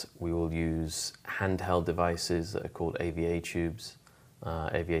pads. We will use handheld devices that are called AVA tubes.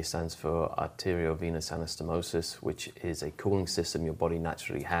 AVA stands for arteriovenous anastomosis, which is a cooling system your body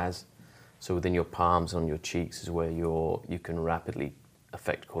naturally has. So within your palms, on your cheeks, is where you can rapidly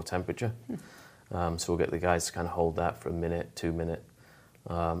affect core temperature. So we'll get the guys to kind of hold that for a minute, 2 minutes.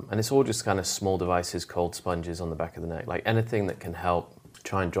 And it's all just kind of small devices, cold sponges on the back of the neck, like anything that can help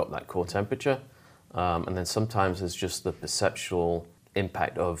try and drop that core temperature. And then sometimes there's just the perceptual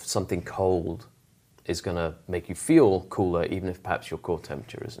impact of something cold is going to make you feel cooler, even if perhaps your core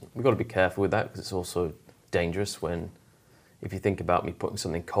temperature isn't. We've got to be careful with that because it's also dangerous if you think about me putting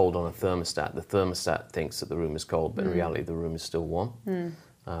something cold on a thermostat, the thermostat thinks that the room is cold, but in reality the room is still warm.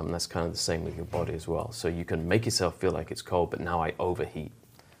 And that's kind of the same with your body as well. So you can make yourself feel like it's cold, but now I overheat.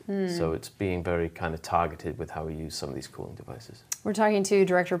 So it's being very kind of targeted with how we use some of these cooling devices. We're talking to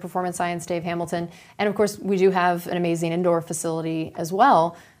Director of Performance Science, Dave Hamilton. And of course, we do have an amazing indoor facility as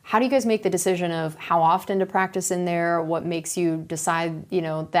well. How do you guys make the decision of how often to practice in there? What makes you decide,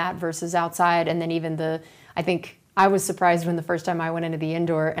 that versus outside? And then even I think I was surprised when the first time I went into the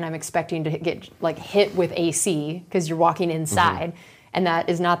indoor and I'm expecting to get hit with AC because you're walking inside. And that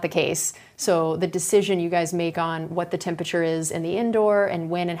is not the case. So the decision you guys make on what the temperature is in the indoor and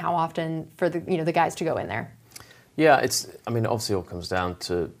when and how often for the guys to go in there. Yeah, obviously it all comes down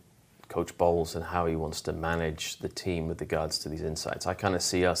to Coach Bowles and how he wants to manage the team with regards to these insights. I kind of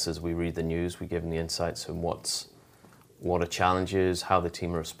see us as we read the news, we give him the insights and what are challenges, how the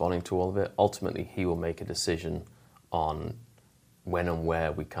team are responding to all of it. Ultimately, he will make a decision on when and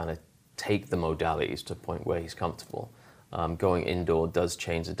where we kind of take the modalities to a point where he's comfortable. Going indoor does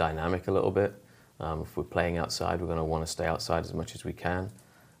change the dynamic a little bit. If we're playing outside, we're going to want to stay outside as much as we can.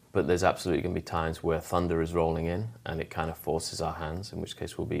 But there's absolutely going to be times where thunder is rolling in and it kind of forces our hands, in which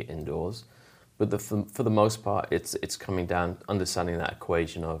case we'll be indoors. But for the most part, it's coming down, understanding that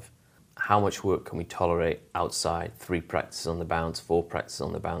equation of how much work can we tolerate outside, 3 practices on the bounce, 4 practices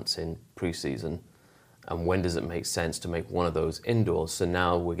on the bounce in preseason, and when does it make sense to make one of those indoors? So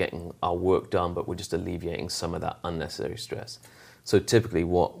now we're getting our work done, but we're just alleviating some of that unnecessary stress. So typically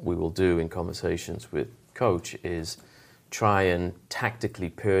what we will do in conversations with Coach is try and tactically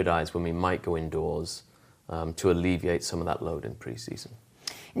periodize when we might go indoors to alleviate some of that load in preseason.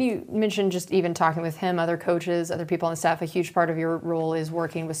 You mentioned just even talking with him, other coaches, other people on the staff. A huge part of your role is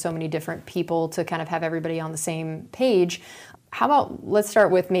working with so many different people to kind of have everybody on the same page. How about, let's start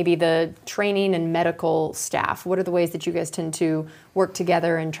with maybe the training and medical staff. What are the ways that you guys tend to work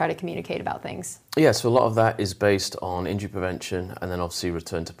together and try to communicate about things? Yeah, so a lot of that is based on injury prevention and then obviously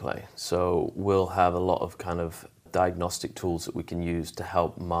return to play. So we'll have a lot of kind of diagnostic tools that we can use to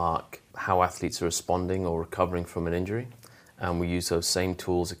help mark how athletes are responding or recovering from an injury. And we use those same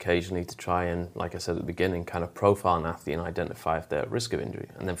tools occasionally to try and, like I said at the beginning, kind of profile an athlete and identify if they're at risk of injury.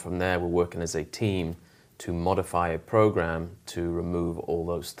 And then from there, we're working as a team to modify a program to remove all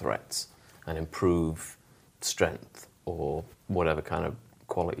those threats and improve strength or whatever kind of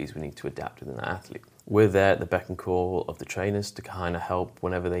qualities we need to adapt within the athlete. We're there at the beck and call of the trainers to kind of help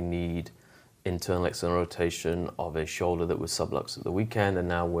whenever they need internal external rotation of a shoulder that was subluxed at the weekend, and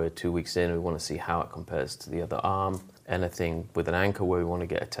now we're 2 weeks in and we want to see how it compares to the other arm. Anything with an ankle where we want to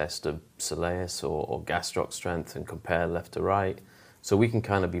get a test of soleus or gastroc strength and compare left to right. So we can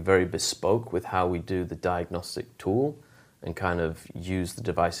kind of be very bespoke with how we do the diagnostic tool and kind of use the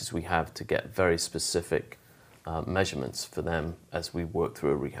devices we have to get very specific measurements for them as we work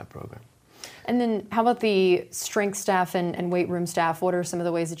through a rehab program. And then how about the strength staff and weight room staff? What are some of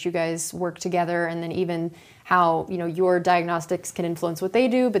the ways that you guys work together? And then even how, your diagnostics can influence what they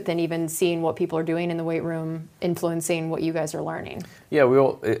do, but then even seeing what people are doing in the weight room influencing what you guys are learning. Yeah,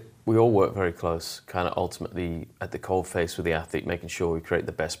 we all work very close, kind of ultimately at the cold face with the athlete, making sure we create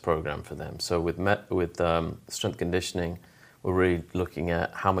the best program for them. So with strength conditioning, we're really looking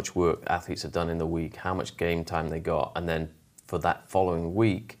at how much work athletes have done in the week, how much game time they got, and then for that following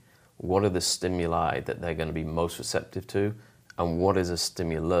week, what are the stimuli that they're going to be most receptive to, and what is a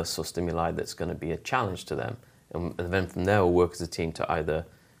stimulus or stimuli that's going to be a challenge to them. And then from there, we'll work as a team to either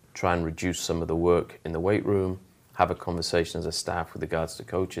try and reduce some of the work in the weight room, have a conversation as a staff with regards to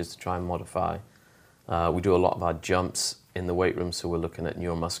coaches to try and modify. We do a lot of our jumps in the weight room, so we're looking at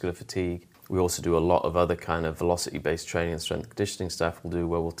neuromuscular fatigue. We also do a lot of other kind of velocity-based training and strength conditioning stuff we'll do,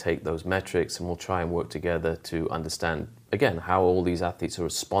 where we'll take those metrics and we'll try and work together to understand, again, how all these athletes are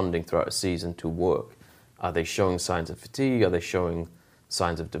responding throughout a season to work. Are they showing signs of fatigue? Are they showing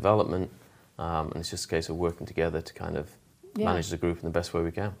signs of development? And it's just a case of working together to kind of manage the group in the best way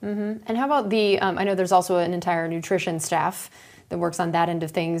we can. Mm-hmm. And how about I know there's also an entire nutrition staff that works on that end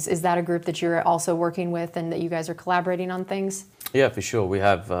of things. Is that a group that you're also working with and that you guys are collaborating on things? Yeah, for sure. We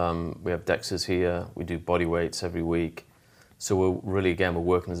have DEXAs here. We do body weights every week. So we're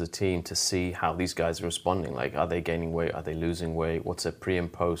working as a team to see how these guys are responding. Like, are they gaining weight? Are they losing weight? What's their pre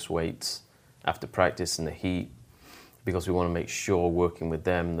and post weights after practice in the heat? Because we want to make sure, working with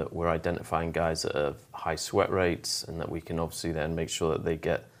them, that we're identifying guys that have high sweat rates and that we can obviously then make sure that they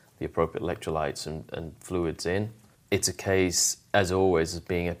get the appropriate electrolytes and fluids in. It's a case, as always, as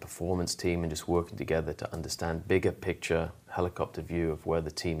being a performance team and just working together to understand bigger picture, helicopter view of where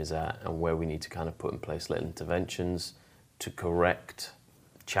the team is at and where we need to kind of put in place little interventions to correct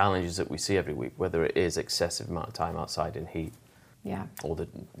challenges that we see every week, whether it is excessive amount of time outside in heat, or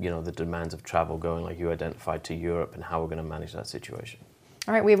the demands of travel going, like you identified, to Europe, and how we're going to manage that situation.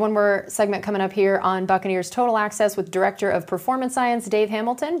 All right, we have one more segment coming up here on Buccaneers Total Access with Director of Performance Science Dave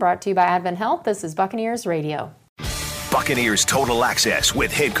Hamilton, brought to you by Advent Health. This is Buccaneers Radio. Buccaneers Total Access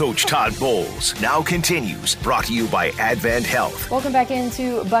with head coach Todd Bowles now continues, brought to you by Advent Health. Welcome back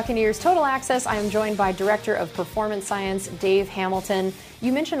into Buccaneers Total Access. I am joined by Director of Performance Science Dave Hamilton.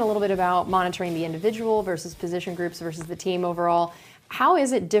 You mentioned a little bit about monitoring the individual versus position groups versus the team overall. How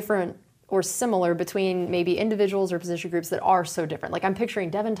is it different or similar between maybe individuals or position groups that are so different? Like, I'm picturing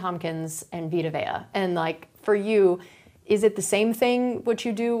Devin Tompkins and Vita Vea, and like for you, is it the same thing what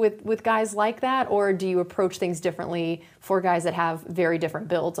you do with guys like that, or do you approach things differently for guys that have very different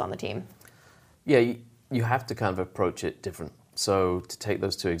builds on the team? Yeah, you have to kind of approach it different. So to take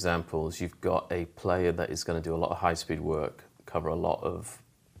those two examples, you've got a player that is going to do a lot of high-speed work, cover a lot of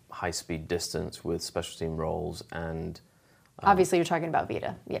high-speed distance with special team roles, and obviously you're talking about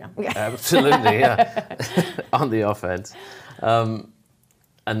Vita, Absolutely, yeah, on the offense. And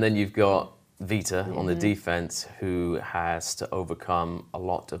then you've got Vita on the defense, who has to overcome a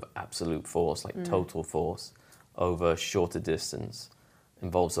lot of absolute force, like total force, over shorter distance.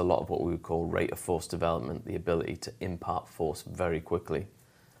 Involves a lot of what we would call rate of force development, the ability to impart force very quickly.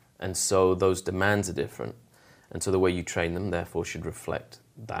 And so those demands are different. And so the way you train them, therefore, should reflect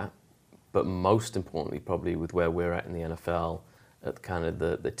that. But most importantly, probably with where we're at in the NFL, at kind of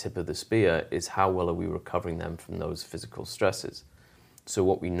the tip of the spear, is how well are we recovering them from those physical stresses. So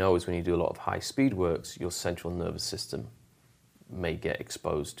what we know is when you do a lot of high-speed works, your central nervous system may get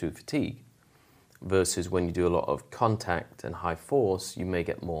exposed to fatigue, versus when you do a lot of contact and high force, you may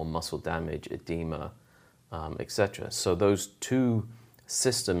get more muscle damage, edema, etc. So those two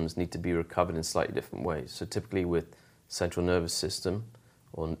systems need to be recovered in slightly different ways. So typically with central nervous system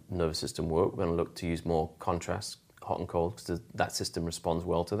or nervous system work, we're going to look to use more contrast, hot and cold, because that system responds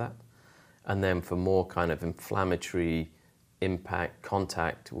well to that. And then for more kind of inflammatory impact,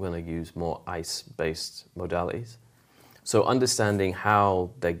 contact, we're going to use more ice-based modalities. So understanding how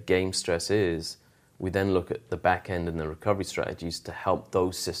the game stress is, we then look at the back end and the recovery strategies to help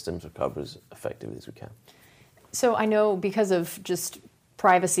those systems recover as effectively as we can. So I know, because of just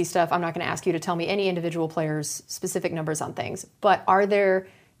privacy stuff, I'm not going to ask you to tell me any individual players' specific numbers on things, but are there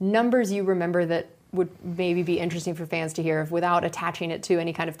numbers you remember that would maybe be interesting for fans to hear, of, without attaching it to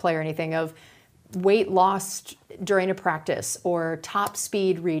any kind of play or anything, of weight lost during a practice or top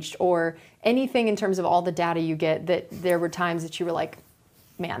speed reached or anything in terms of all the data you get, that there were times that you were like,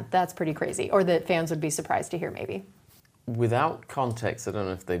 man, that's pretty crazy, or that fans would be surprised to hear maybe? Without context, I don't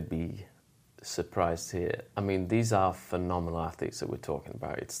know if they'd be surprised to hear. I mean, these are phenomenal athletes that we're talking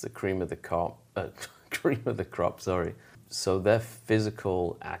about. It's the cream of the crop, sorry. So their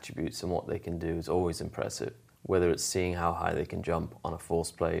physical attributes and what they can do is always impressive. whether it's seeing how high they can jump on a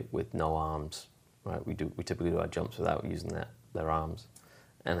force plate with no arms, right? We typically do our jumps without using their arms,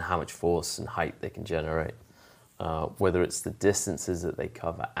 and how much force and height they can generate. Whether it's the distances that they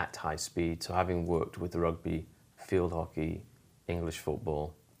cover at high speed. So having worked with rugby, field hockey, English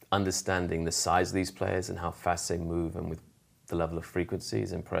football, understanding the size of these players and how fast they move and with the level of frequency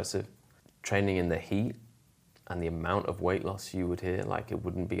is impressive. Training in the heat and the amount of weight loss you would hear, like it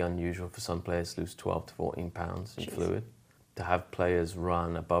wouldn't be unusual for some players to lose 12 to 14 pounds in fluid. To have players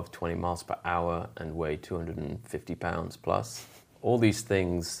run above 20 miles per hour and weigh 250 pounds plus. All these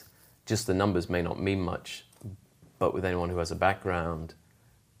things, just the numbers may not mean much, but with anyone who has a background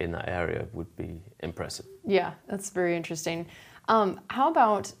in that area would be impressive. Yeah, that's very interesting. How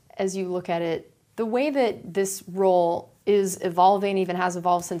about, as you look at it, the way that this role is evolving, even has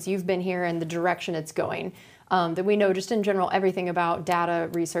evolved since you've been here, and the direction it's going? That we know just in general everything about data,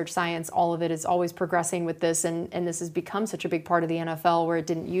 research, science, all of it is always progressing with this, and this has become such a big part of the NFL where it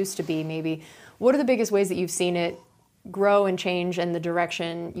didn't used to be maybe. What are the biggest ways that you've seen it grow and change, and the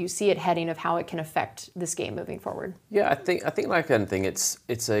direction you see it heading of how it can affect this game moving forward? Yeah, I think like anything,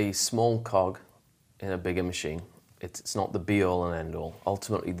 it's a small cog in a bigger machine. It's not the be-all and end-all.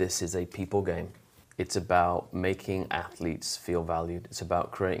 Ultimately, this is a people game. It's about making athletes feel valued. It's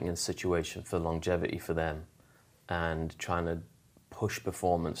about creating a situation for longevity for them and trying to push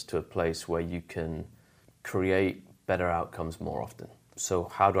performance to a place where you can create better outcomes more often. So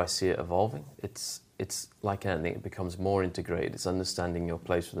how do I see it evolving? It's like anything, it becomes more integrated. It's understanding your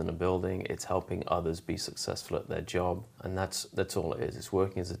place within a building. It's helping others be successful at their job. And that's all it is. It's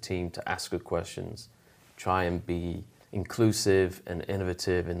working as a team to ask good questions, try and be inclusive and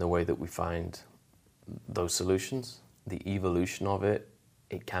innovative in the way that we find those solutions. The evolution of it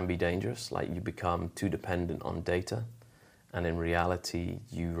can be dangerous. Like, you become too dependent on data, and in reality,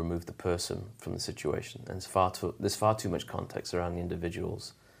 you remove the person from the situation. And there's far too much context around the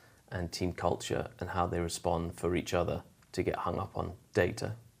individuals and team culture and how they respond for each other to get hung up on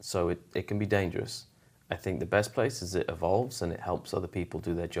data. So it can be dangerous. I think the best place is it evolves and it helps other people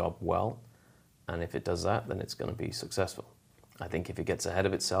do their job well. And if it does that, then it's going to be successful. I think if it gets ahead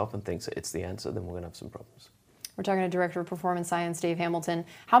of itself and thinks that it's the answer, then we're going to have some problems. We're talking to Director of Performance Science, Dave Hamilton.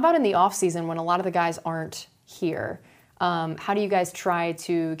 How about in the off season when a lot of the guys aren't here? How do you guys try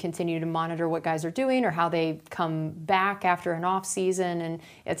to continue to monitor what guys are doing or how they come back after an off season? And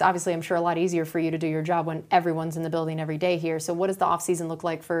it's obviously, I'm sure, a lot easier for you to do your job when everyone's in the building every day here. So what does the off season look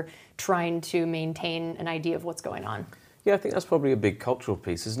like for trying to maintain an idea of what's going on? Yeah, I think that's probably a big cultural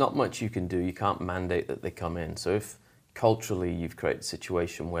piece. There's not much you can do. You can't mandate that they come in. So if culturally you've created a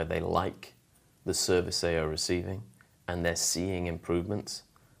situation where they like the service they are receiving and they're seeing improvements,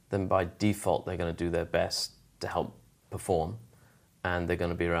 then by default they're going to do their best to help perform, and they're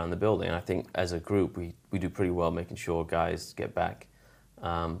going to be around the building. And I think as a group we do pretty well making sure guys get back,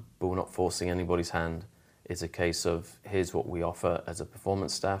 but we're not forcing anybody's hand. It's a case of, here's what we offer as a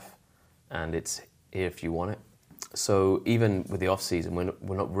performance staff, and it's here if you want it. So even with the off season,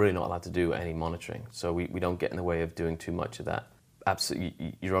 we're not really not allowed to do any monitoring, so we don't get in the way of doing too much of that.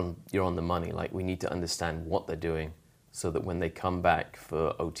 Absolutely, you're on the money. Like, we need to understand what they're doing so that when they come back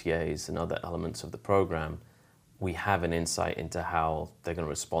for OTAs and other elements of the program, we have an insight into how they're going to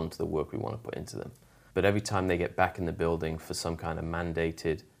respond to the work we want to put into them. But every time they get back in the building for some kind of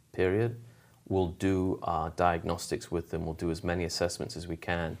mandated period, we'll do our diagnostics with them. We'll do as many assessments as we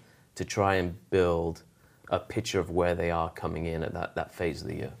can to try and build a picture of where they are coming in at that phase of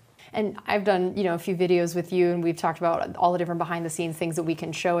the year. And I've done, a few videos with you, and we've talked about all the different behind-the-scenes things that we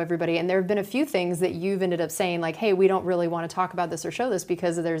can show everybody. And there have been a few things that you've ended up saying, like, hey, we don't really want to talk about this or show this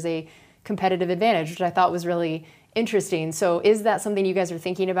because there's a competitive advantage, which I thought was really interesting. So is that something you guys are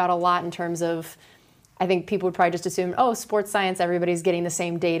thinking about a lot in terms of, I think people would probably just assume, oh, sports science, everybody's getting the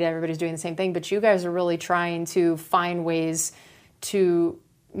same data, everybody's doing the same thing, but you guys are really trying to find ways to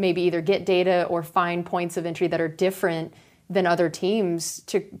maybe either get data or find points of entry that are different than other teams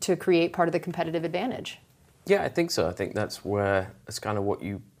to create part of the competitive advantage. Yeah, I think so. I think that's kind of what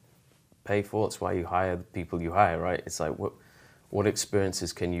you pay for. It's why you hire the people you hire, right? It's like, what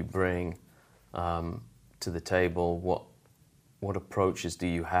experiences can you bring to the table? What approaches do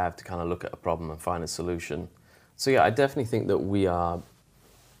you have to kind of look at a problem and find a solution? So yeah, I definitely think that we are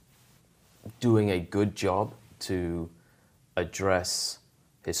doing a good job to address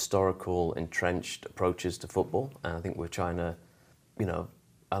historical entrenched approaches to football, and I think we're trying to,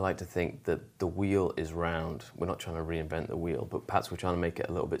 I like to think that the wheel is round. We're not trying to reinvent the wheel, but perhaps we're trying to make it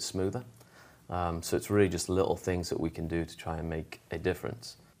a little bit smoother. So it's really just little things that we can do to try and make a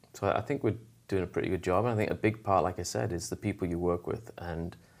difference. So I think we're doing a pretty good job, and I think a big part, like I said, is the people you work with.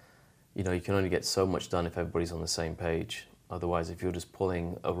 And you know, you can only get so much done if everybody's on the same page. Otherwise, if you're just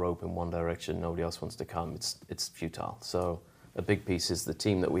pulling a rope in one direction, nobody else wants to come, it's futile. So a big piece is the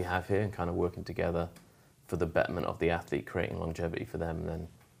team that we have here and kind of working together for the betterment of the athlete, creating longevity for them, and then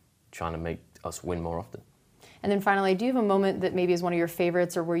trying to make us win more often. And then finally, do you have a moment that maybe is one of your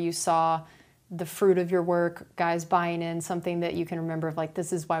favorites, or where you saw the fruit of your work, guys buying in, something that you can remember of like,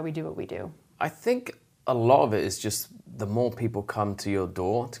 this is why we do what we do? I think a lot of it is just the more people come to your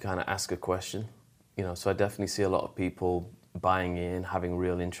door to kind of ask a question. You know, so I definitely see a lot of people buying in, having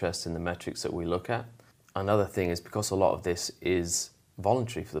real interest in the metrics that we look at. Another thing is, because a lot of this is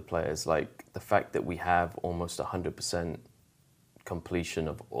voluntary for the players, like the fact that we have almost 100% completion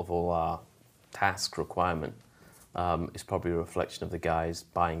of all our task requirement is probably a reflection of the guys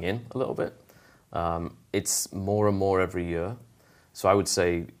buying in a little bit. It's more and more every year. So I would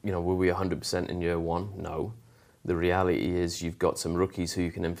say, you know, were we 100% in year one? No. The reality is you've got some rookies who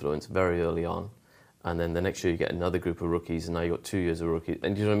you can influence very early on. And then the next year you get another group of rookies, and now you've got 2 years of rookies.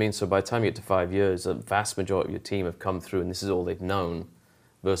 And you know what I mean? So by the time you get to 5 years, a vast majority of your team have come through, and this is all they've known,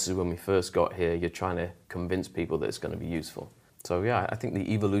 versus when we first got here, you're trying to convince people that it's going to be useful. So yeah, I think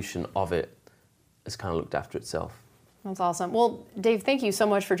the evolution of it has kind of looked after itself. That's awesome. Well, Dave, thank you so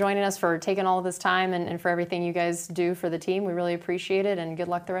much for joining us, for taking all of this time, and for everything you guys do for the team. We really appreciate it, and good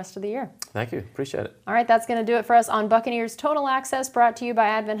luck the rest of the year. Thank you. Appreciate it. All right, that's going to do it for us on Buccaneers Total Access, brought to you by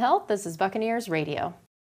AdventHealth. This is Buccaneers Radio.